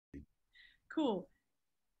Cool.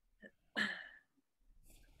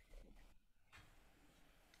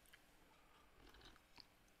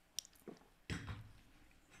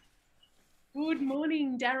 Good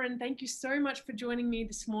morning, Darren. Thank you so much for joining me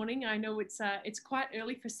this morning. I know it's quite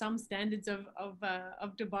early for some standards of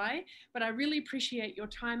Dubai, but I really appreciate your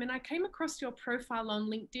time. And I came across your profile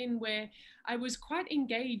on LinkedIn where I was quite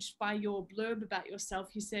engaged by your blurb about yourself.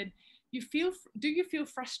 You said, do you feel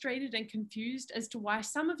frustrated and confused as to why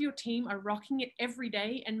some of your team are rocking it every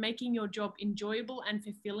day and making your job enjoyable and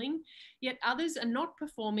fulfilling, yet others are not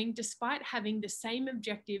performing despite having the same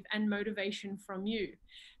objective and motivation from you?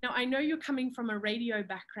 Now, I know you're coming from a radio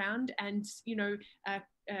background, and uh,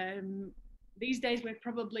 um, these days we're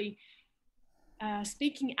probably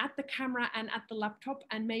speaking at the camera and at the laptop,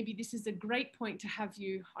 and maybe this is a great point to have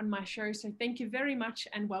you on my show. So, thank you very much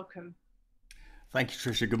and welcome. Thank you,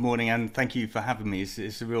 Tricia. Good morning, and thank you for having me.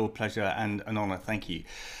 It's a real pleasure and an honour. Thank you.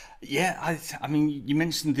 Yeah, I mean, you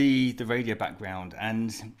mentioned the radio background,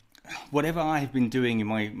 and whatever I have been doing in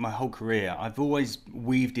my whole career, I've always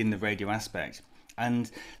weaved in the radio aspect,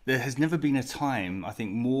 and there has never been a time I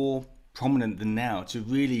think more prominent than now to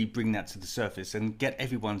really bring that to the surface and get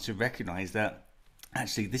everyone to recognise that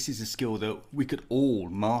actually this is a skill that we could all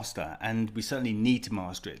master, and we certainly need to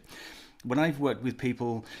master it. When I've worked with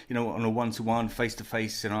people, on a one-to-one,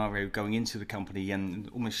 face-to-face scenario, going into the company and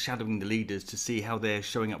almost shadowing the leaders to see how they're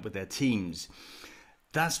showing up with their teams,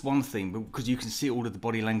 that's one thing, because you can see all of the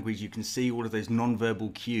body language, you can see all of those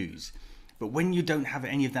non-verbal cues. But when you don't have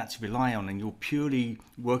any of that to rely on and you're purely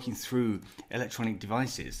working through electronic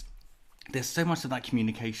devices, there's so much of that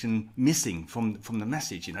communication missing from the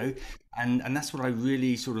message, and that's what I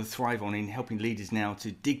really sort of thrive on in helping leaders now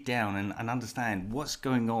to dig down and understand what's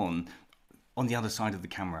going on the other side of the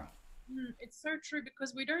camera. It's so true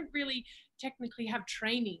because we don't really technically have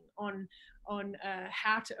training on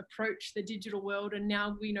how to approach the digital world, and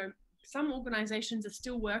now we know some organizations are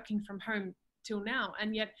still working from home till now,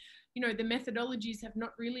 and yet the methodologies have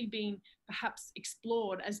not really been perhaps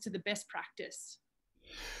explored as to the best practice.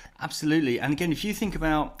 Absolutely. And again, if you think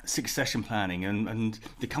about succession planning and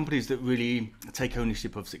the companies that really take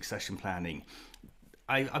ownership of succession planning,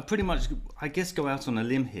 I pretty much, I guess, go out on a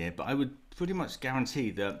limb here, but I would pretty much guarantee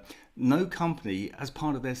that no company, as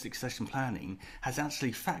part of their succession planning, has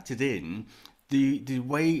actually factored in the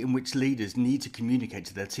way in which leaders need to communicate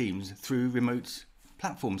to their teams through remote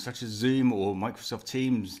platforms such as Zoom or Microsoft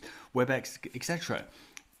Teams, WebEx, etc.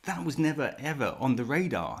 That was never ever on the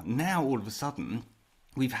radar. Now, all of a sudden,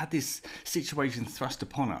 we've had this situation thrust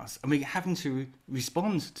upon us and we're having to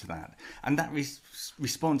respond to that, and that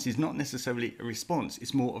response is not necessarily a response,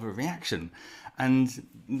 it's more of a reaction, and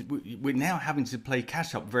we're now having to play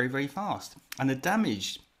catch up very, very fast. And the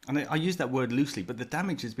damage, and I use that word loosely, but the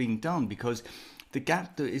damage has been done because the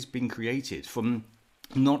gap that is being created from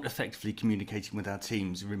not effectively communicating with our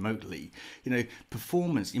teams remotely,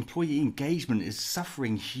 performance, employee engagement is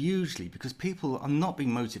suffering hugely because people are not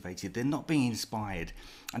being motivated, they're not being inspired.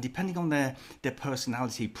 And depending on their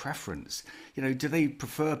personality preference, do they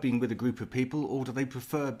prefer being with a group of people or do they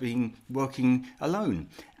prefer working alone?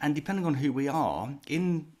 And depending on who we are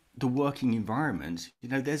in the working environment,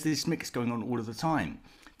 there's this mix going on all of the time.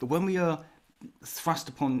 But when we are thrust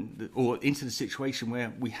upon or into the situation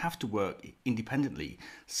where we have to work independently,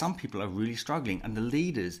 some people are really struggling, and the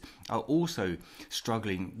leaders are also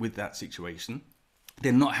struggling with that situation.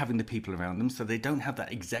 They're not having the people around them, so they don't have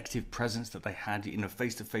that executive presence that they had in a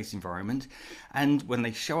face-to-face environment. And when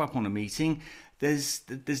they show up on a meeting, there's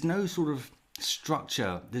no sort of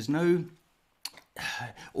structure, there's no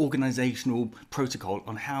organizational protocol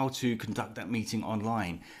on how to conduct that meeting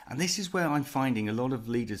online. And this is where I'm finding a lot of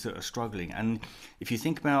leaders that are struggling. And if you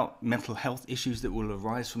think about mental health issues that will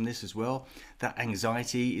arise from this as well, that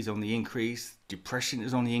anxiety is on the increase, depression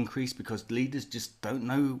is on the increase, because leaders just don't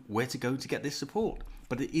know where to go to get this support,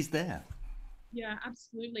 but it is there. Yeah,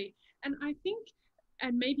 absolutely. And I think,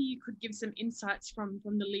 and maybe you could give some insights from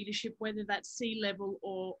the leadership, whether that's C level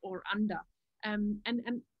or under. And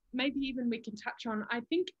maybe even we can touch on. I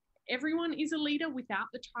think everyone is a leader without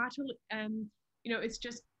the title. It's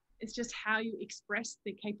just how you express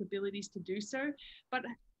the capabilities to do so. But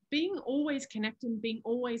being always connected, and being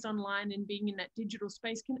always online, and being in that digital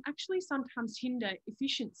space can actually sometimes hinder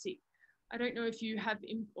efficiency. I don't know if you have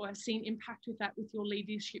or seen impact with that with your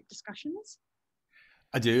leadership discussions.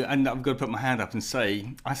 I do, and I've got to put my hand up and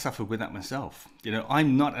say I suffered with that myself.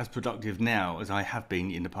 I'm not as productive now as I have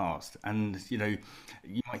been in the past, and you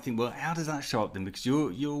might think, well, how does that show up then? Because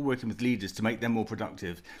you're working with leaders to make them more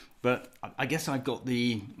productive, but I guess I've got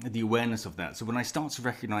the awareness of that. So when I start to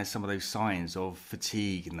recognise some of those signs of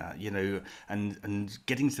fatigue and that, and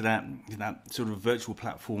getting to that sort of virtual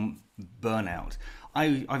platform burnout.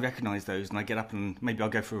 I recognise those, and I get up and maybe I'll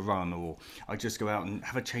go for a run, or I just go out and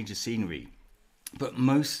have a change of scenery. But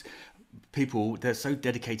most people, they're so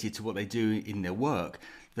dedicated to what they do in their work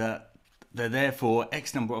that they're there for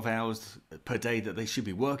X number of hours per day that they should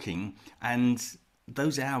be working. And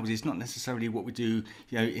those hours is not necessarily what we do,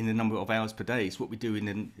 in the number of hours per day. It's what we do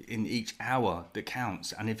in each hour that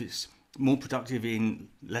counts. And if it's more productive in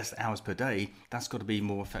less hours per day, that's got to be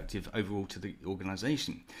more effective overall to the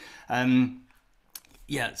organization.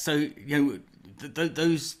 Yeah, so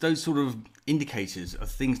those sort of indicators are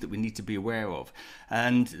things that we need to be aware of,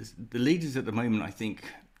 and the leaders at the moment, I think,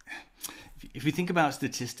 if we think about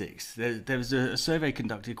statistics, there was a survey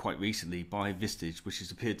conducted quite recently by Vistage, which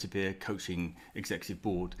is a peer-to-peer coaching executive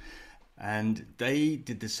board, and they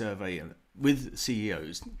did the survey with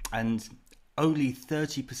CEOs, and only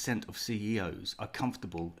 30% of CEOs are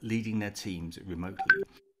comfortable leading their teams remotely.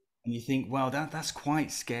 And you think, well, that's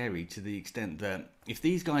quite scary to the extent that if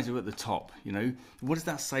these guys are at the top, what does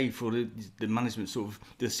that say for the management, sort of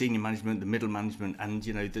the senior management, the middle management, and,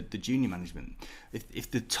 the junior management?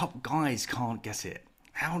 If the top guys can't get it,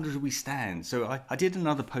 how do we stand? So I did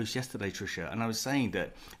another post yesterday, Tricia, and I was saying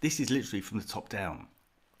that this is literally from the top down.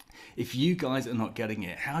 If you guys are not getting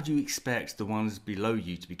it, how do you expect the ones below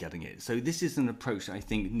you to be getting it? So this is an approach that I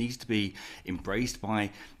think needs to be embraced by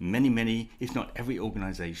many, if not every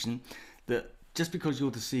organization, that just because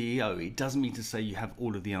you're the CEO, it doesn't mean to say you have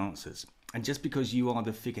all of the answers. And just because you are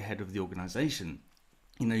the figurehead of the organization,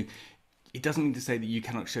 it doesn't mean to say that you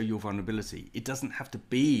cannot show your vulnerability. It doesn't have to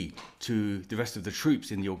be to the rest of the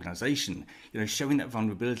troops in the organization. Showing that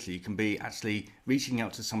vulnerability can be actually reaching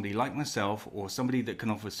out to somebody like myself or somebody that can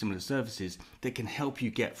offer similar services that can help you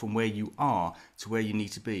get from where you are to where you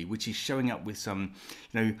need to be, which is showing up with some,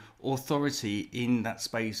 authority in that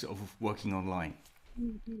space of working online.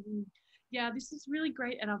 Mm-hmm. Yeah, this is really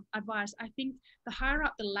great advice. I think the higher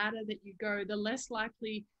up the ladder that you go, the less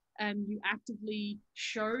likely you actively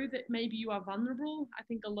show that maybe you are vulnerable. I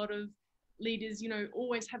think a lot of leaders,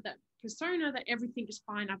 always have that persona that everything is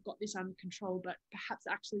fine, I've got this under control, but perhaps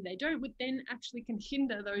actually they don't, which then actually can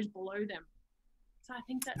hinder those below them. So I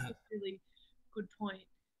think that's a really good point.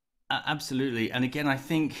 Absolutely. And again, I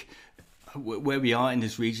think where we are in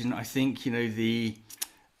this region, I think, the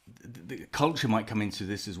culture might come into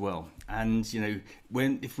this as well. And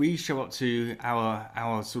if we show up to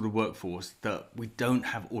our sort of workforce that we don't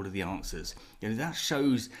have all of the answers, that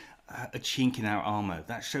shows a chink in our armor.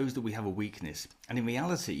 That shows that we have a weakness. And in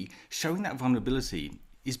reality, showing that vulnerability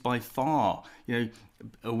is by far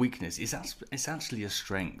a weakness. It's actually a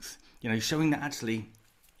strength. Showing that actually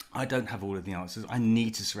I don't have all of the answers. I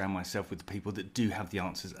need to surround myself with the people that do have the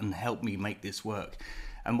answers and help me make this work.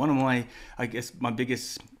 And one of my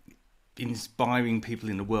biggest inspiring people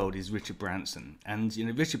in the world is Richard Branson. And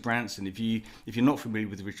Richard Branson, if you're not familiar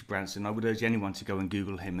with Richard Branson, I would urge anyone to go and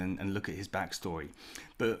Google him and look at his backstory.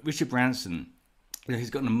 But Richard Branson,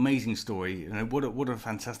 he's got an amazing story. What a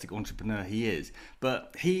fantastic entrepreneur he is.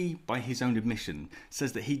 But he, by his own admission,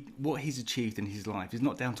 says that what he's achieved in his life is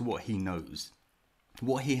not down to what he knows.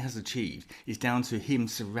 What he has achieved is down to him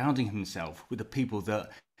surrounding himself with the people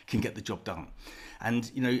that can get the job done.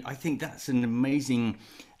 And I think that's an amazing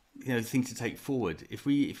thing to take forward. If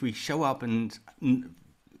we show up and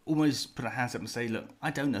almost put our hands up and say, look,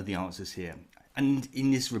 I don't know the answers here, and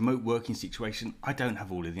in this remote working situation, I don't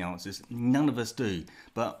have all of the answers. None of us do,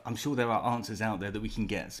 but I'm sure there are answers out there that we can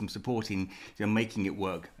get some support in making it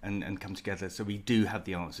work and come together, so we do have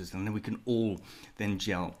the answers, and then we can all then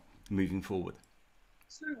gel moving forward.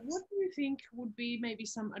 So what do you think would be maybe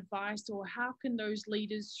some advice, or how can those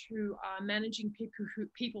leaders who are managing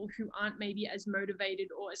people who aren't maybe as motivated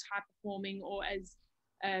or as high performing or as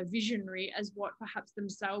visionary as what perhaps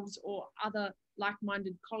themselves or other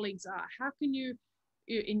like-minded colleagues are, how can you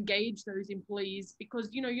engage those employees? Because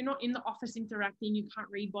you're not in the office interacting, you can't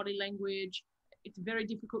read body language, it's very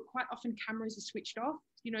difficult. Quite often cameras are switched off,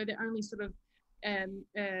 they're only sort of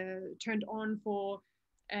turned on for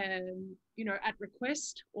at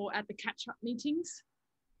request or at the catch-up meetings?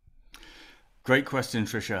 Great question,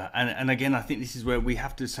 Tricia. And again, I think this is where we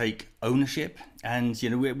have to take ownership. And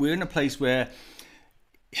we're in a place where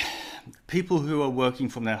people who are working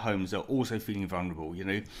from their homes are also feeling vulnerable.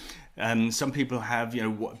 Some people have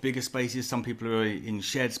bigger spaces, some people are in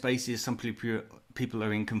shared spaces, some people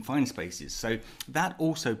are in confined spaces. So that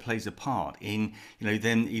also plays a part in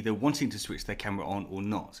then either wanting to switch their camera on or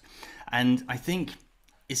not. And I think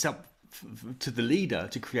it's up to the leader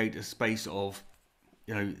to create a space of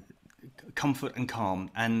comfort and calm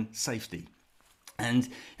and safety. And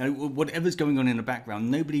whatever's going on in the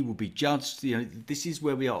background, nobody will be judged. This is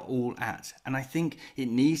where we are all at. And I think it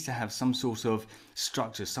needs to have some sort of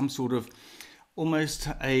structure, some sort of almost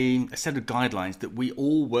a set of guidelines that we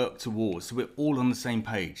all work towards, so we're all on the same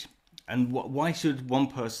page. And why should one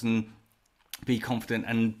person be confident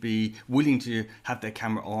and be willing to have their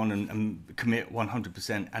camera on and commit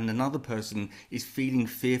 100%, and another person is feeling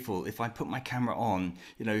fearful? If I put my camera on,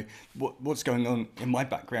 what's going on in my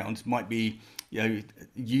background might be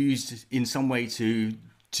used in some way to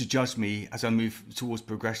judge me as I move towards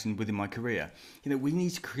progression within my career. We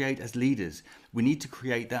need to create, as leaders, we need to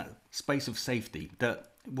create that space of safety,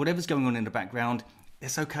 that whatever's going on in the background,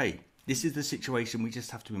 it's okay. This is the situation, we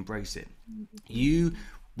just have to embrace it. You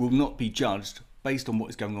will not be judged based on what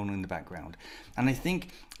is going on in the background. And I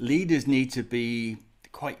think leaders need to be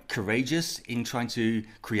quite courageous in trying to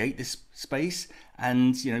create this space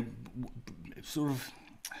and sort of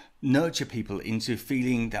nurture people into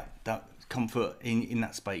feeling that comfort in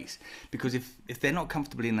that space. Because if they're not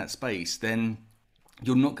comfortable in that space, then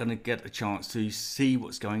you're not going to get a chance to see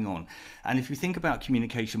what's going on. And if you think about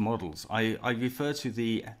communication models, I refer to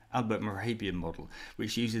the Albert Mehrabian model,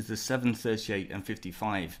 which uses the 7, 38 and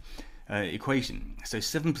 55 equation. So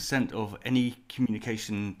 7% of any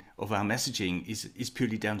communication of our messaging is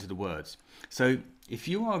purely down to the words. So if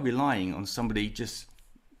you are relying on somebody just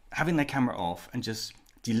having their camera off and just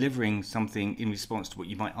delivering something in response to what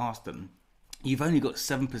you might ask them, you've only got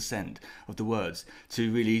 7% of the words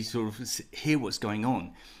to really sort of hear what's going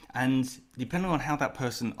on. And depending on how that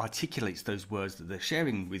person articulates those words that they're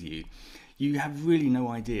sharing with you, you have really no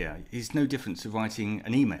idea. It's no different to writing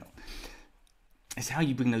an email. It's how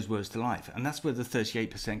you bring those words to life. And that's where the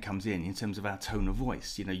 38% comes in terms of our tone of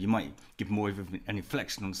voice. You might give more of an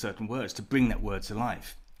inflection on certain words to bring that word to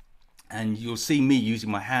life. And you'll see me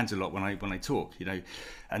using my hands a lot when I talk,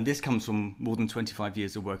 and this comes from more than 25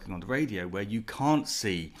 years of working on the radio, where you can't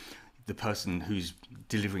see the person who's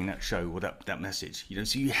delivering that show or that message,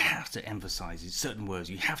 so you have to emphasize certain words.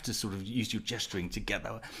 You have to sort of use your gesturing to get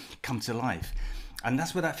that come to life. And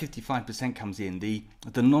that's where that 55% comes in, the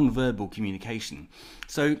non-verbal communication.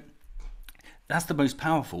 So that's the most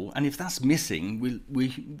powerful, and if that's missing,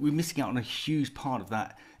 we're missing out on a huge part of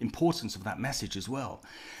that importance of that message as well.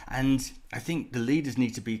 And I think the leaders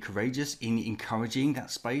need to be courageous in encouraging that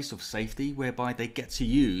space of safety, whereby they get to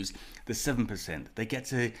use the 7%. They get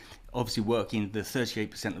to obviously work in the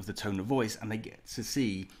 38% of the tone of voice, and they get to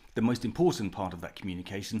see the most important part of that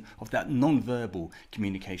communication, of that non-verbal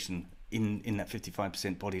communication in that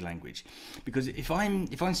 55% body language. Because if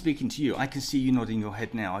I'm speaking to you, I can see you nodding your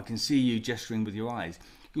head now, I can see you gesturing with your eyes.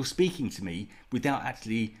 You're speaking to me without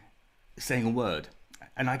actually saying a word.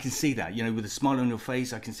 And I can see that, with a smile on your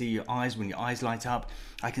face. I can see your eyes, when your eyes light up.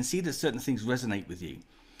 I can see that certain things resonate with you.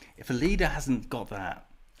 If a leader hasn't got that,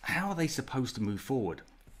 how are they supposed to move forward?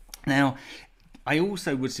 Now, I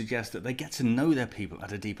also would suggest that they get to know their people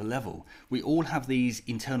at a deeper level. We all have these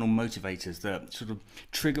internal motivators that sort of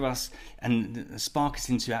trigger us and spark us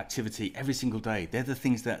into activity every single day. They're the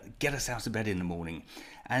things that get us out of bed in the morning.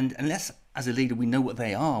 And unless, as a leader, we know what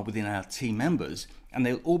they are within our team members, and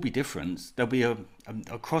they'll all be different, there'll be a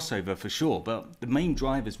crossover for sure, but the main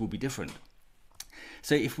drivers will be different.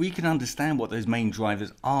 So if we can understand what those main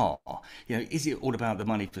drivers are, is it all about the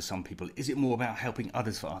money for some people? Is it more about helping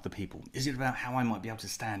others for other people? Is it about how I might be able to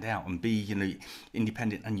stand out and be,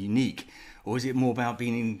 independent and unique? Or is it more about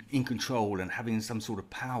being in control and having some sort of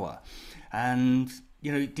power? And,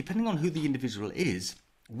 depending on who the individual is,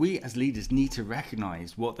 we as leaders need to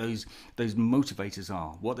recognize what those motivators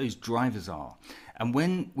are, what those drivers are. And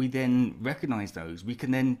when we then recognize those, we can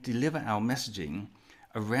then deliver our messaging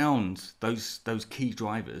around those key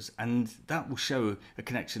drivers, and that will show a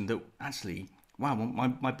connection that actually, wow,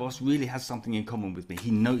 my boss really has something in common with me.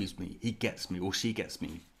 He knows me, he gets me, or she gets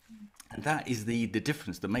me. And that is the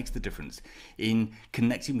difference that makes the difference in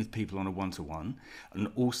connecting with people on a one-to-one,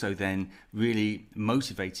 and also then really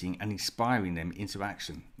motivating and inspiring them into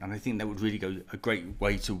action. And I think that would really go a great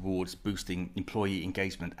way towards boosting employee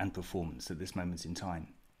engagement and performance at this moment in time.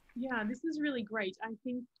 Yeah, this is really great. I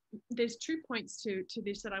think there's 2 points to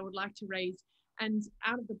this that I would like to raise, and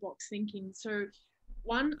out of the box thinking. So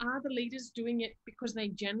one, are the leaders doing it because they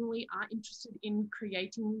generally are interested in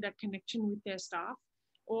creating that connection with their staff?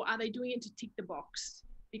 or are they doing it to tick the box?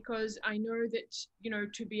 Because I know that, you know,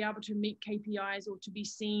 to be able to meet KPIs or to be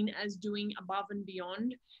seen as doing above and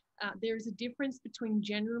beyond, there is a difference between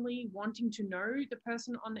generally wanting to know the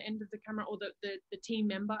person on the end of the camera, or the team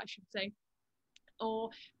member, I should say, or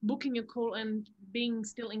booking a call and being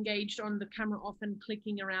still engaged on the camera off and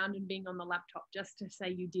clicking around and being on the laptop just to say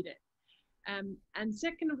you did it. And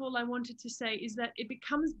second of all, I wanted to say is that it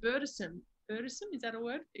becomes burdensome. Burdensome, is that a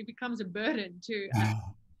word? It becomes a burden to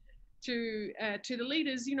the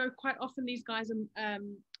leaders. You know, quite often these guys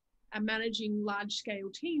are managing large scale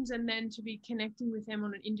teams, and then to be connecting with them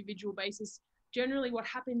on an individual basis. Generally, what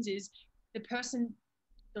happens is the person,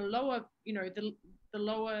 the lower, you know, the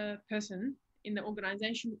lower person in the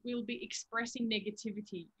organization will be expressing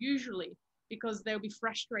negativity, usually because they'll be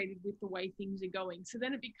frustrated with the way things are going. So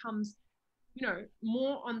then it becomes, you know,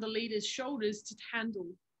 more on the leader's shoulders to handle.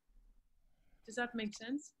 Does that make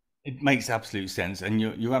sense? It makes absolute sense, and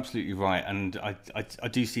you're absolutely right. And I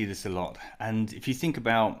do see this a lot. And if you think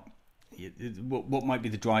about what might be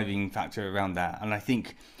the driving factor around that, and I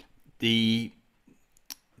think the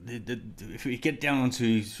if we get down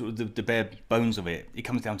onto sort of the bare bones of it, it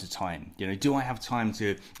comes down to time. You know, do I have time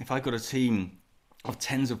to, if I got a team of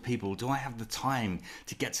tens of people, do I have the time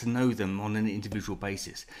to get to know them on an individual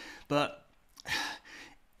basis? But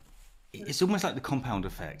it's almost like the compound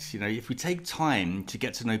effect. You know, if we take time to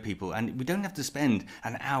get to know people, and we don't have to spend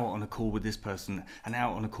an hour on a call with this person, an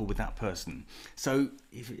hour on a call with that person. So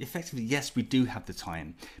effectively, yes, we do have the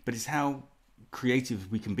time, but it's how creative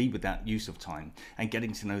we can be with that use of time and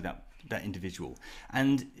getting to know that individual.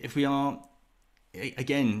 And if we are,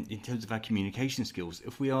 again, in terms of our communication skills,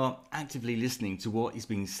 if we are actively listening to what is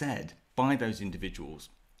being said by those individuals,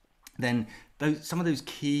 then some of those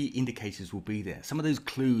key indicators will be there. Some of those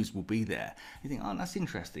clues will be there. You think, oh, that's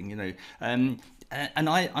interesting, you know. And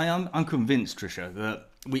I'm convinced, Tricia, that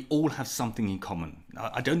we all have something in common.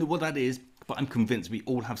 I don't know what that is, but I'm convinced we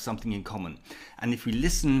all have something in common. And if we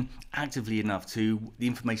listen actively enough to the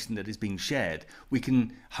information that is being shared, we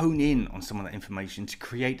can hone in on some of that information to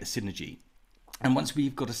create a synergy. And once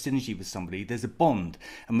we've got a synergy with somebody, there's a bond,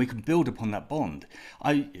 and we can build upon that bond.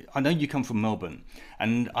 I know you come from Melbourne,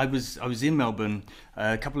 and I was in Melbourne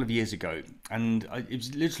a couple of years ago, and it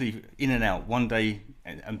was literally in and out one day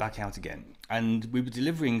and back out again. And we were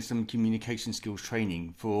delivering some communication skills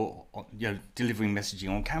training for, you know, delivering messaging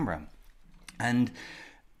on camera. And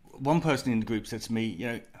one person in the group said to me, you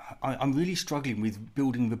know, I'm really struggling with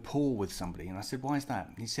building rapport with somebody. And I said, why is that?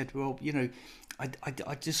 And he said, well, you know,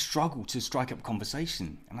 I just struggle to strike up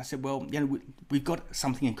conversation. And I said, well, you know, we've got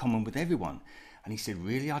something in common with everyone. And he said,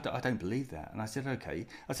 really? I don't believe that. And I said, okay.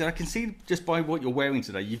 I said, I can see just by what you're wearing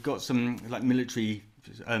today, you've got some like military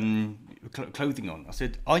clothing on. I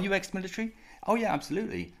said, are you ex-military? Oh yeah,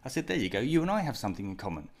 absolutely. I said, there you go. You and I have something in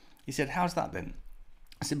common. He said, how's that then?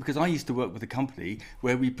 I said, because I used to work with a company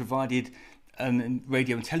where we provided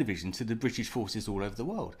radio and television to the British forces all over the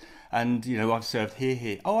world. And, you know, I've served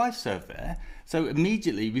here. Oh, I've served there. So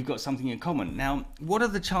immediately we've got something in common. Now, what are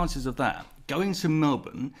the chances of that? Going to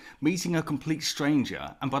Melbourne, meeting a complete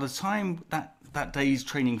stranger, and by the time that day's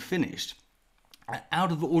training finished,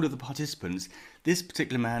 out of all of the participants, this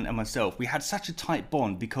particular man and myself, we had such a tight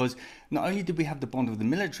bond because not only did we have the bond of the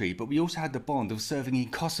military, but we also had the bond of serving in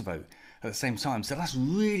Kosovo at the same time. So that's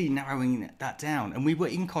really narrowing that down. And we were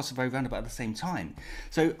in Kosovo around about the same time.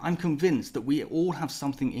 So I'm convinced that we all have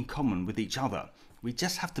something in common with each other. We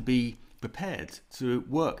just have to be prepared to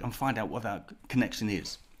work and find out what that connection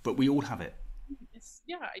is. But we all have it.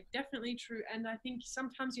 Yeah, definitely true. And I think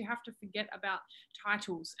sometimes you have to forget about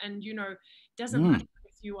titles. And, you know, it doesn't matter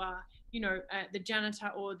if you are, you know, the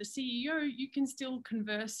janitor or the CEO, you can still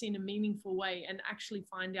converse in a meaningful way and actually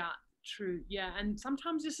find out. True. Yeah. And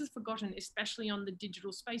sometimes this is forgotten, especially on the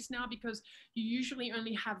digital space now, because you usually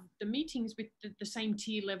only have the meetings with the same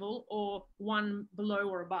tier level or one below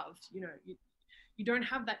or above. You know, you don't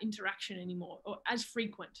have that interaction anymore or as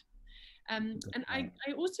frequent. And I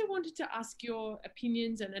also wanted to ask your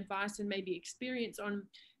opinions and advice and maybe experience on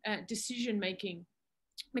decision making,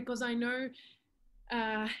 because I know,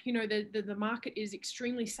 you know, the market is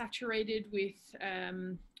extremely saturated with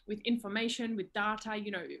information, with data.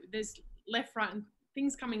 You know, there's left, right, and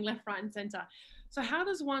things coming left, right, and center. So how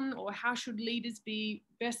does one, or how should leaders be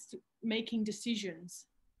best making decisions?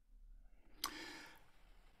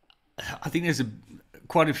 I think there's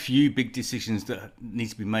quite a few big decisions that need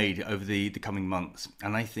to be made over the coming months.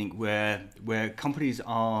 And I think where companies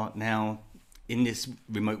are now in this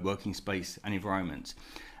remote working space and environment,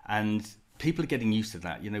 and people are getting used to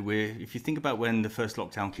that. You know, if you think about when the first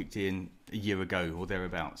lockdown kicked in a year ago or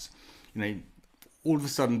thereabouts, you know, all of a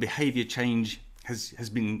sudden behavior change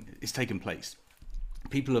is taken place.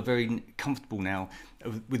 People are very comfortable now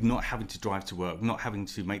with not having to drive to work, not having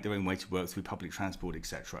to make their own way to work through public transport,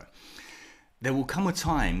 etc. There will come a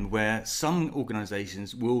time where some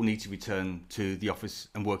organisations will need to return to the office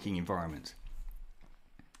and working environment.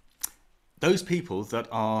 Those people that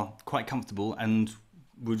are quite comfortable and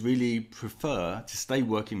would really prefer to stay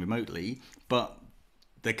working remotely, but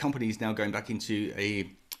their company is now going back into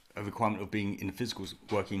a requirement of being in a physical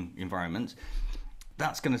working environment,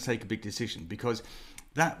 that's going to take a big decision, because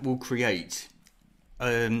that will create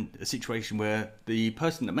a situation where the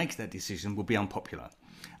person that makes that decision will be unpopular.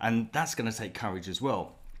 And that's going to take courage as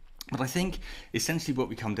well. But I think essentially what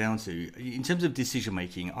we come down to, in terms of decision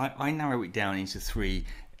making, I narrow it down into three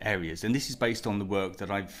areas, and this is based on the work that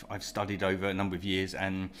I've studied over a number of years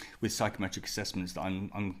and with psychometric assessments that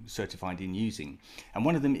I'm certified in using. And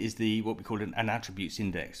one of them is what we call an attributes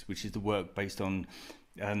index, which is the work based on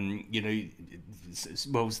the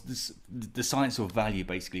science of value,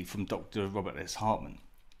 basically, from Dr. Robert S. Hartman.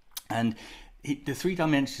 And the three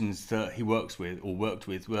dimensions that he worked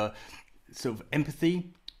with were sort of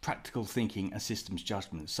empathy, practical thinking, and systems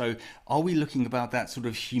judgment. So are we looking about that sort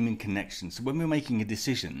of human connection? So when we're making a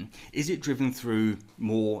decision, is it driven through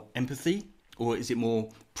more empathy, or is it more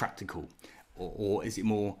practical, or is it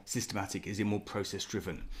more systematic? Is it more process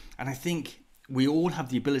driven? And I think we all have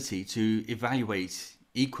the ability to evaluate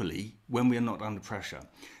equally when we are not under pressure.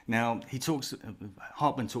 Now,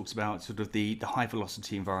 Hartman talks about sort of the high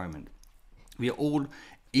velocity environment. We are all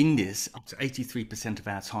in this up to 83% of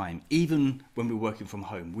our time. Even when we're working from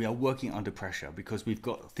home, we are working under pressure because we've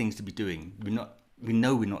got things to be doing. We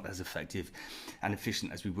know we're not as effective and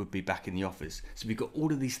efficient as we would be back in the office. So we've got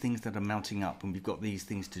all of these things that are mounting up, and we've got these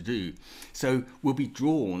things to do. So we'll be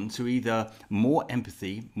drawn to either more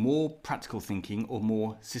empathy, more practical thinking, or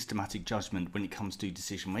more systematic judgment when it comes to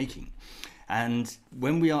decision making. And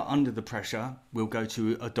when we are under the pressure, we'll go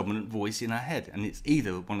to a dominant voice in our head, and it's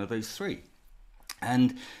either one of those three.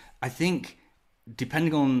 And I think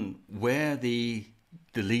depending on where the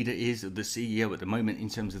leader is, or the CEO at the moment, in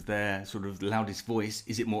terms of their sort of loudest voice,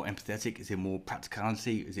 is it more empathetic? Is it more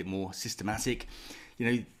practicality? Is it more systematic?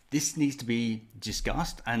 This needs to be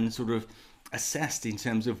discussed and sort of assessed in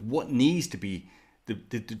terms of what needs to be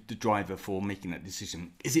the driver for making that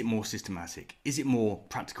decision. Is it more systematic? Is it more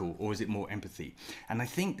practical? Or is it more empathy? And I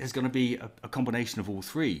think there's going to be a combination of all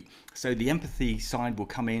three. So the empathy side will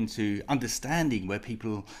come into understanding where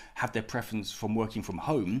people have their preference from working from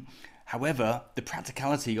home. However, the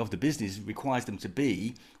practicality of the business requires them to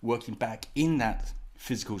be working back in that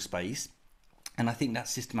physical space. And I think that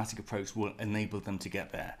systematic approach will enable them to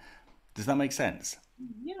get there. Does that make sense?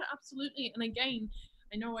 Yeah, absolutely. And again,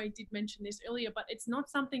 I know I did mention this earlier, but it's not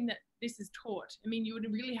something that this is taught. I mean, you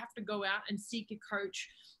would really have to go out and seek a coach,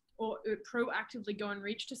 or proactively go and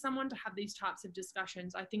reach to someone to have these types of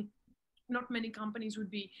discussions. I think not many companies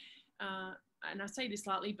would be, and I say this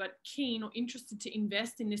lightly, but keen or interested to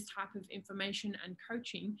invest in this type of information and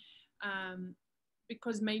coaching,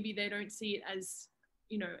 because maybe they don't see it as,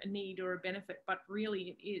 a need or a benefit, but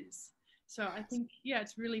really it is. So I think, yeah,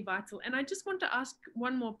 it's really vital. And I just want to ask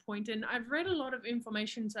one more point. And I've read a lot of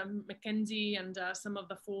information, some McKinsey and some of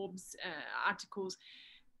the Forbes articles.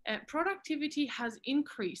 Productivity has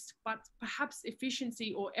increased, but perhaps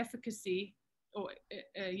efficiency or efficacy, or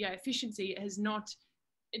efficiency has not,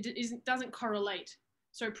 doesn't correlate.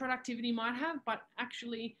 So productivity might have, but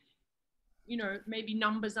actually, maybe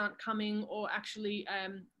numbers aren't coming, or actually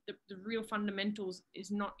the real fundamentals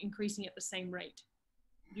is not increasing at the same rate.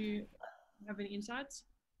 Do you have any insights?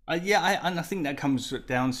 And I think that comes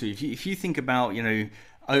down to, if you think about,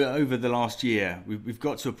 over the last year, we've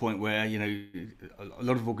got to a point where, a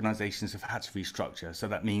lot of organizations have had to restructure. So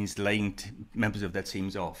that means laying members of their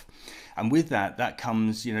teams off. And with that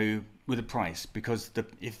comes, with a price, because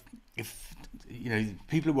if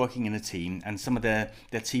people are working in a team and some of their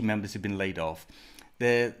team members have been laid off,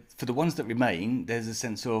 for the ones that remain, there's a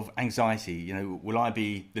sense of anxiety. Will I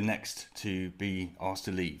be the next to be asked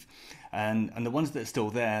to leave? And the ones that are still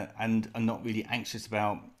there and are not really anxious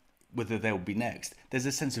about whether they'll be next, there's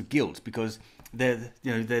a sense of guilt, because their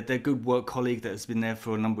good work colleague that has been there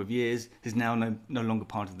for a number of years is now no longer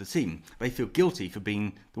part of the team. They feel guilty for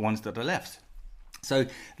being the ones that are left. So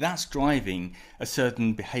that's driving a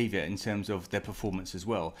certain behavior in terms of their performance as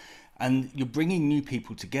well. And you're bringing new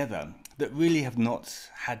people together that really have not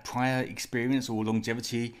had prior experience or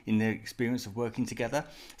longevity in their experience of working together.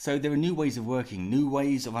 So there are new ways of working, new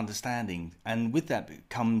ways of understanding. And with that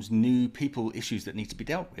comes new people issues that need to be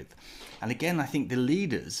dealt with. And again, I think the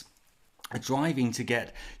leaders are driving to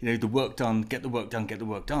get the work done, get the work done, get the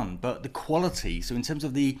work done. But the quality, so in terms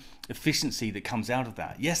of the efficiency that comes out of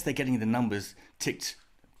that, yes, they're getting the numbers ticked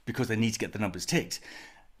because they need to get the numbers ticked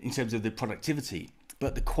in terms of the productivity,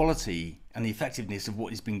 but the quality and the effectiveness of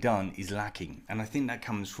what is being done is lacking. And I think that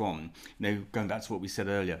comes from, going back to what we said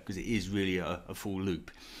earlier, because it is really a full loop.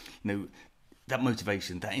 That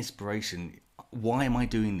motivation, that inspiration. Why am I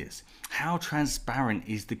doing this? How transparent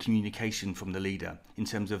is the communication from the leader in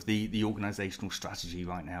terms of the organizational strategy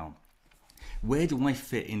right now? Where do I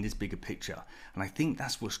fit in this bigger picture? And I think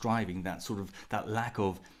that's what's driving that lack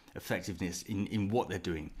of effectiveness in what they're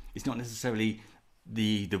doing. It's not necessarily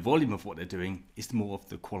the volume of what they're doing, it's more of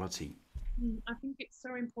the quality. I think it's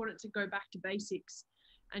so important to go back to basics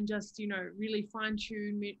and just, really fine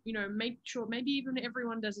tune, make sure maybe even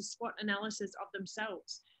everyone does a SWOT analysis of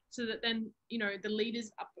themselves, so that then, the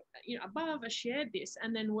leaders up, above are shared this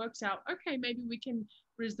and then works out, okay, maybe we can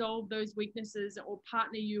resolve those weaknesses or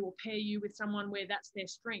partner you or pair you with someone where that's their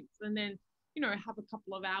strength, and then, have a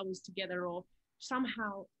couple of hours together, or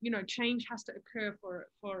somehow, change has to occur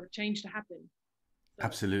for change to happen.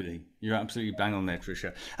 Absolutely. You're absolutely bang on there,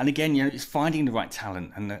 Tricia. And again, it's finding the right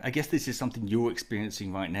talent. And I guess this is something you're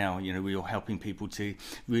experiencing right now, where you're helping people to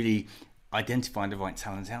really identify the right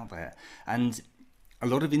talent out there. And a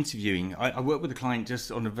lot of interviewing. I worked with a client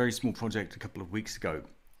just on a very small project a couple of weeks ago.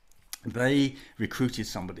 They recruited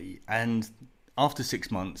somebody, and after 6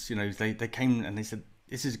 months, they came and they said,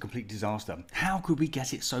 this is a complete disaster. How could we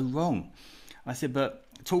get it so wrong? I said, but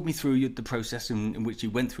talk me through the process in which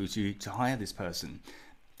you went through to hire this person.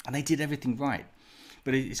 And they did everything right.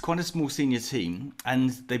 But it's quite a small senior team,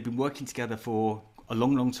 and they've been working together for a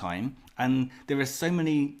long, long time. And there are so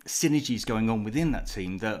many synergies going on within that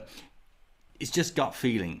team that it's just gut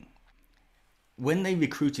feeling. When they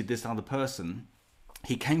recruited this other person,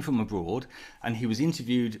 he came from abroad and he was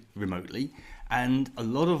interviewed remotely. And a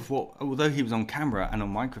lot of what, although he was on camera and on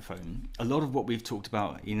microphone, a lot of what we've talked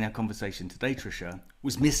about in our conversation today, Tricia,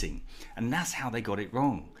 was missing. And that's how they got it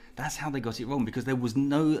wrong. That's how they got it wrong, because there was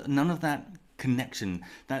none of that connection,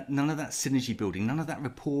 none of that synergy building, none of that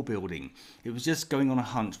rapport building. It was just going on a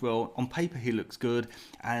hunch. Well, on paper, he looks good.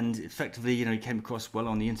 And effectively, he came across well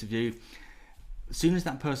on the interview. As soon as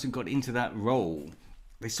that person got into that role,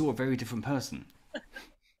 they saw a very different person.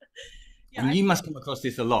 And you must come across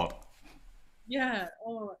this a lot. Yeah.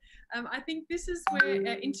 I think this is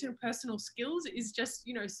where interpersonal skills is just,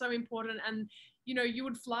 so important. And, you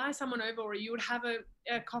would fly someone over, or you would have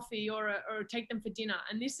a coffee or take them for dinner.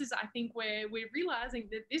 And this is, I think, where we're realizing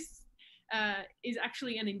that this is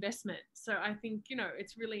actually an investment. So I think,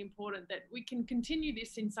 it's really important that we can continue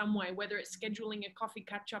this in some way, whether it's scheduling a coffee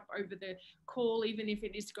catch up over the call, even if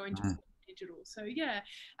it is going to digital. So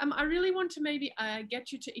I really want to maybe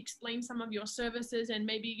get you to explain some of your services, and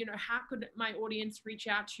maybe, how could my audience reach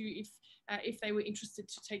out to you if they were interested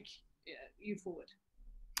to take you forward.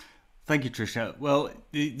 Thank you, Tricia. Well,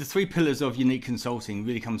 the 3 pillars of unique consulting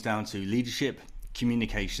really comes down to leadership,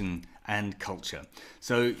 communication, and culture.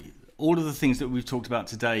 So all of the things that we've talked about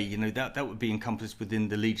today, that would be encompassed within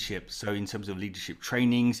the leadership. So in terms of leadership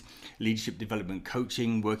trainings, leadership development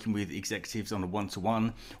coaching, working with executives on a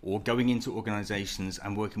one-to-one, or going into organizations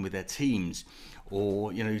and working with their teams,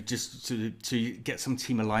 or, just to get some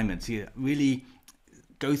team alignment, to really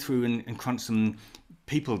go through and crunch some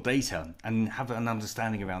people data and have an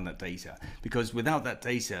understanding around that data. Because without that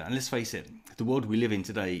data, and let's face it, the world we live in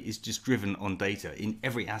today is just driven on data in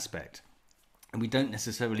every aspect. And we don't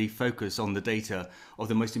necessarily focus on the data of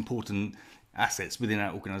the most important assets within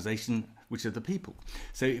our organization, which are the people.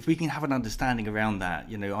 So if we can have an understanding around that,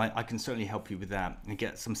 I can certainly help you with that and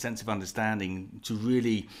get some sense of understanding to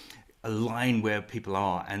really align where people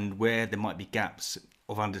are and where there might be gaps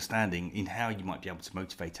of understanding in how you might be able to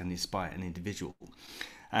motivate and inspire an individual.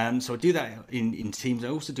 So I do that in teams. I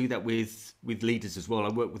also do that with leaders as well. I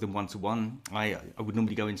work with them one-to-one. I would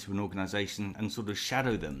normally go into an organization and sort of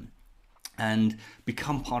shadow them and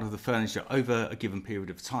become part of the furniture over a given period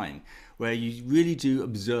of time, where you really do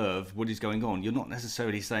observe what is going on. You're not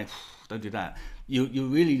necessarily saying, don't do that. You're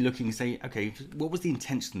really looking and say, okay, what was the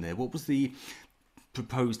intention there? What was the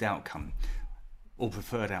proposed outcome or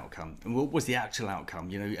preferred outcome? And what was the actual outcome?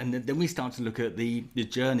 And then we start to look at the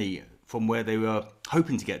journey from where they were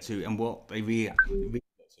hoping to get to and what they really got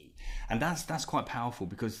to. And that's quite powerful,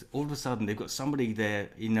 because all of a sudden they've got somebody there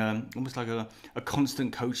in almost like a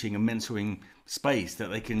constant coaching and mentoring space that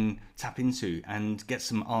they can tap into and get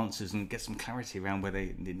some answers and get some clarity around where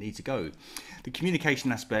they need to go. The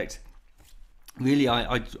communication aspect, really,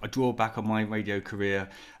 I draw back on my radio career,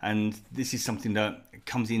 and this is something that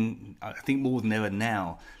comes in, I think, more than ever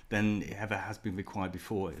now than it ever has been required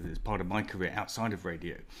before as part of my career outside of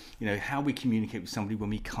radio. You know, how we communicate with somebody when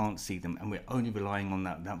we can't see them and we're only relying on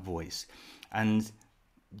that voice. And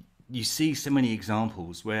you see so many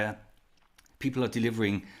examples where people are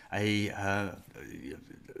delivering a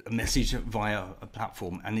message via a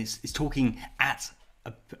platform, and it's talking at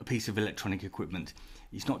a piece of electronic equipment.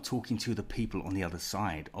 It's not talking to the people on the other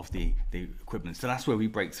side of the equipment. So that's where we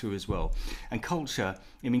break through as well. And culture,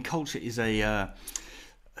 I mean, culture is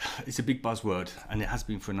it's a big buzzword, and it has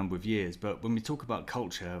been for a number of years. But when we talk about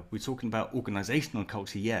culture, we're talking about organizational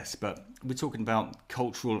culture, yes, but we're talking about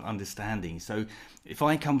cultural understanding. So if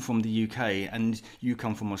I come from the UK and you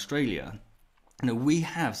come from Australia, you know, we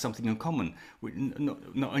have something in common.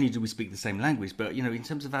 Not only do we speak the same language, but, you know, in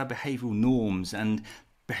terms of our behavioral norms and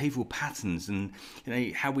behavioral patterns and, you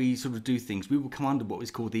know, how we sort of do things, we will come under what is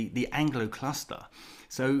called the Anglo cluster.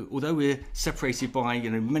 So although we're separated by, you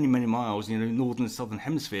know, many miles, you know, northern and southern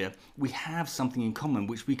hemisphere, we have something in common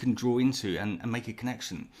which we can draw into and make a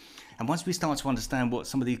connection. And once we start to understand what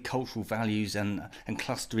some of these cultural values and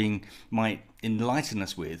clustering might enlighten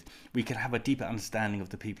us with, we can have a deeper understanding of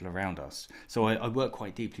the people around us. So I work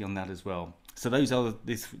quite deeply on that as well. So those are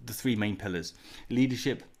the three main pillars: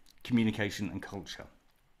 leadership, communication, and culture.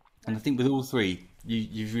 And I think with all three,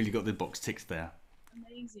 you've really got the box ticked there.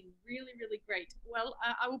 Amazing. Really, really great. Well,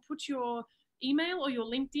 I will put your email or your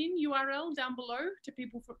LinkedIn URL down below to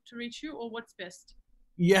people to reach you, or what's best?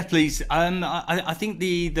 Yeah, please. I think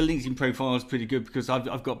the LinkedIn profile is pretty good because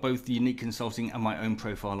I've got both the Unique Consulting and my own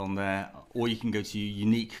profile on there. Or you can go to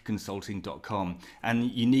uniqueconsulting.com,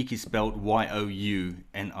 and unique is spelled YOUNIQUE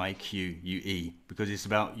because it's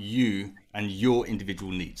about you and your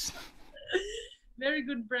individual needs. Very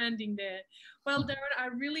good branding there. Well, Darren, I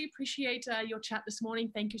really appreciate your chat this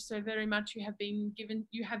morning. Thank you so very much. You have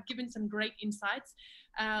given some great insights.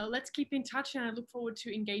 Let's keep in touch, and I look forward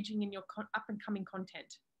to engaging in your up and coming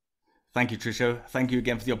content. Thank you, Tricia. Thank you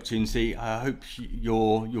again for the opportunity. I hope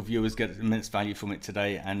your viewers get immense value from it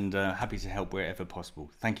today, and happy to help wherever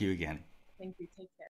possible. Thank you again. Thank you.